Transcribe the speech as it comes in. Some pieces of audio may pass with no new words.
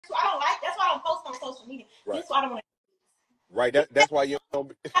what I don't like. That's why I don't post on social media. Right. This is why I don't want to. Right. That's why you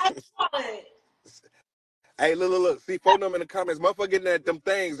don't. Hey, look. See, phone them in the comments. Motherfucker getting them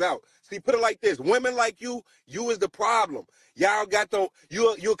things out. See, put it like this. Women like you is the problem. Y'all got them.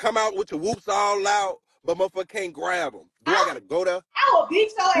 You'll come out with your whoops all out, but motherfucker can't grab them. Do I gotta go there? I will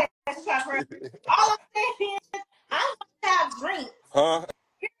beat your ass. All I'm saying is, I don't have drinks. Huh?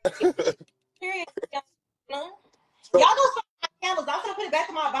 Period. Y'all So, go shop my candles. I'm gonna put it back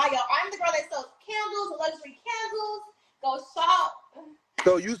in my bio. I'm the girl that sells candles, luxury candles. Go shop.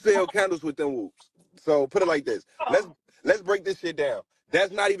 so you sell candles with them whoops. So put it like this. Let's break this shit down.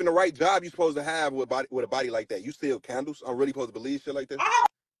 That's not even the right job you're supposed to have with a body like that. You sell candles. I'm really supposed to believe shit like this? I have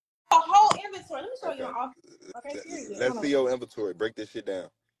a whole inventory. Let me show you my office. Okay, seriously. Let's see your inventory. Break this shit down.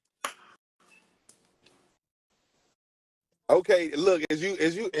 Okay, look, is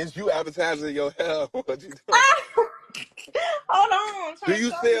you advertising your hair? What you doing? Hold on. Do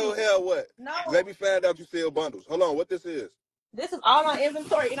you sell hair? What? No. Let me find out you sell bundles. Hold on, what this is? This is all my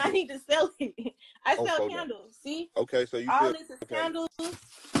inventory, and I need to sell it. I sell candles. See? Okay, so you all sell this is candles.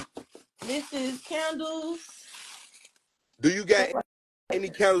 This is candles. Do you got any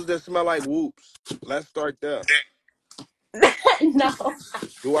candles that smell like whoops? Let's start there. No.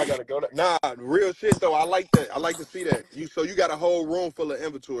 Do I gotta go there? Nah, real shit though. I like that. I like to see that. So you got a whole room full of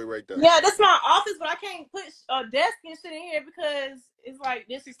inventory right there. Yeah, this is my office, but I can't put a desk and shit in here because it's like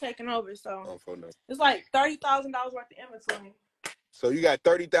this is taking over. So it's like $30,000 worth of inventory. So you got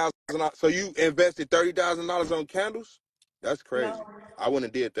 $30,000. So you invested $30,000 on candles? That's crazy. No. I wouldn't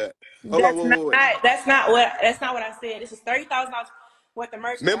have did that. Hold on, wait. That's not what I said. This is $30,000 worth of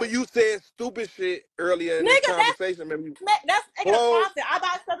merchandise. Remember you said stupid shit earlier in this conversation. That's making a profit. I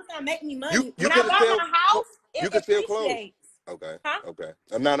buy stuff that's gonna make me money. You when I buy my house, you can sell clothes. Okay. Huh? Okay.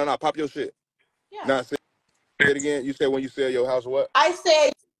 No. Pop your shit. Yeah. Nah, say it again. You said when you sell your house, what? I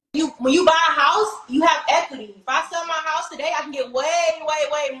said when you buy a house, you have equity. If I sell my house today, I can get way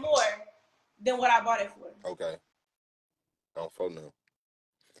more than what I bought it for. Okay. Don't phone them.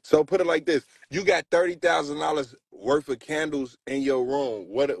 So put it like this: you got $30,000 worth of candles in your room.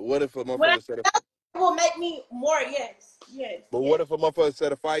 What if a motherfucker set a will make me more? Yes. But what if a motherfucker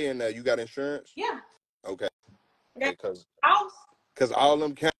set a fire in there? You got insurance? Yeah. Okay. Because all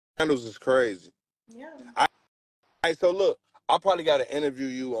them candles is crazy. Yeah. So look, I probably got to interview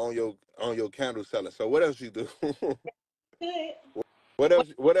you on your candle selling. So what else you do? What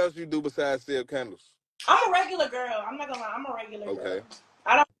else you do besides sell candles? I'm a regular girl. I'm not gonna lie. I'm a regular girl.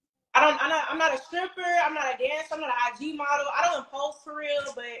 I'm not a stripper. I'm not a dancer. I'm not an IG model. I don't post for real,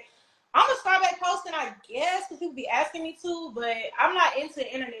 but I'm gonna start back posting, I guess, because people be asking me to. But I'm not into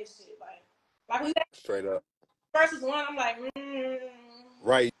internet shit. Like we straight up versus one. I'm like,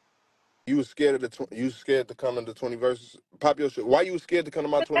 Right. You was scared of you was scared to come into 20 verses. Pop your shit. Why you was scared to come to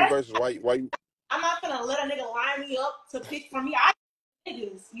my 20 verses? Why you? I'm not gonna let a nigga line me up to pick from me. I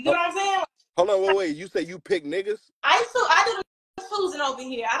niggas. You know what I'm saying? Hold on, wait. You say you pick niggas? I do the choosing over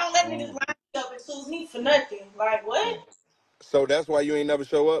here. I don't let niggas line me up and choose me for nothing. Like what? So that's why you ain't never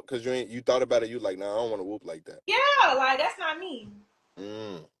show up? Because you thought about it, you like, nah, I don't want to whoop like that. Yeah, like that's not me.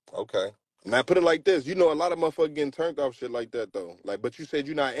 Okay. Now put it like this. You know a lot of motherfuckers getting turned off shit like that though. Like, but you said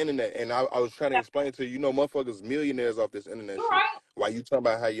you're not internet, and I was trying to explain to you, motherfuckers millionaires off this internet shit. Right. Why you talking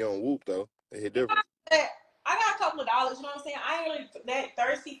about how you don't whoop though? It hit different. I got a couple of dollars, you know what I'm saying? I ain't really that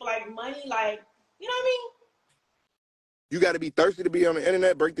thirsty for like money, like, you know what I mean? You got to be thirsty to be on the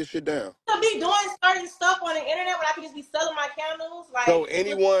internet. Break this shit down. To be doing certain stuff on the internet when I could just be selling my candles. Like, so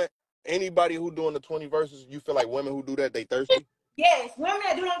anybody who doing the 20 verses, you feel like women who do that, they thirsty? Yes, women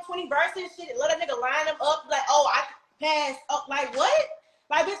that do them 20 verses shit, let a nigga line them up like, oh, I passed up. Like, what?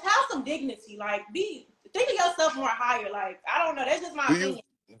 Like, bitch, have some dignity. Like, think of yourself more higher. Like, I don't know. That's just my opinion.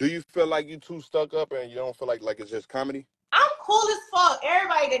 Do you feel like you too stuck up and you don't feel like it's just comedy? I'm cool as fuck.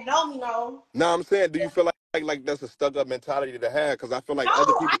 Everybody that know me know. No, I'm saying, do you feel like that's a stuck up mentality to have? Because I feel like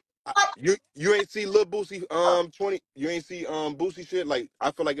other people. You ain't see Lil Boosie 20. You ain't see Boosie shit. Like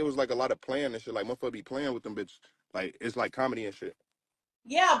I feel like it was like a lot of playing and shit. Like motherfucker be playing with them bitch. Like it's like comedy and shit.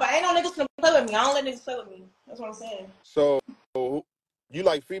 Yeah, but ain't no niggas gonna play with me. I don't let niggas play with me. That's what I'm saying. So you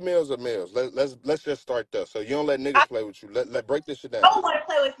like females or males? Let's just start there. So you don't let niggas play with you. Let break this shit down. I don't want to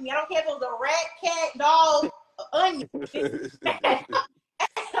play with me. I don't care if it was a rat, cat, dog, onion.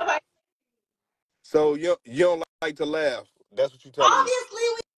 So you don't like to laugh. That's what you telling me. Obviously,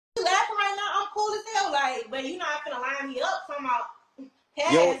 we laughing right now. I'm cool as hell, like, but you're not gonna line me up from out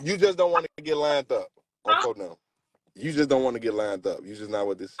past. You just don't want to get lined up. Huh? No. You just don't want to get lined up. You just not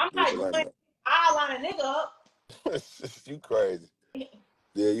with this. I'm not doing. I'll line a nigga up. You crazy.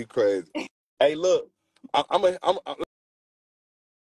 Yeah, you crazy. Hey, look, I'm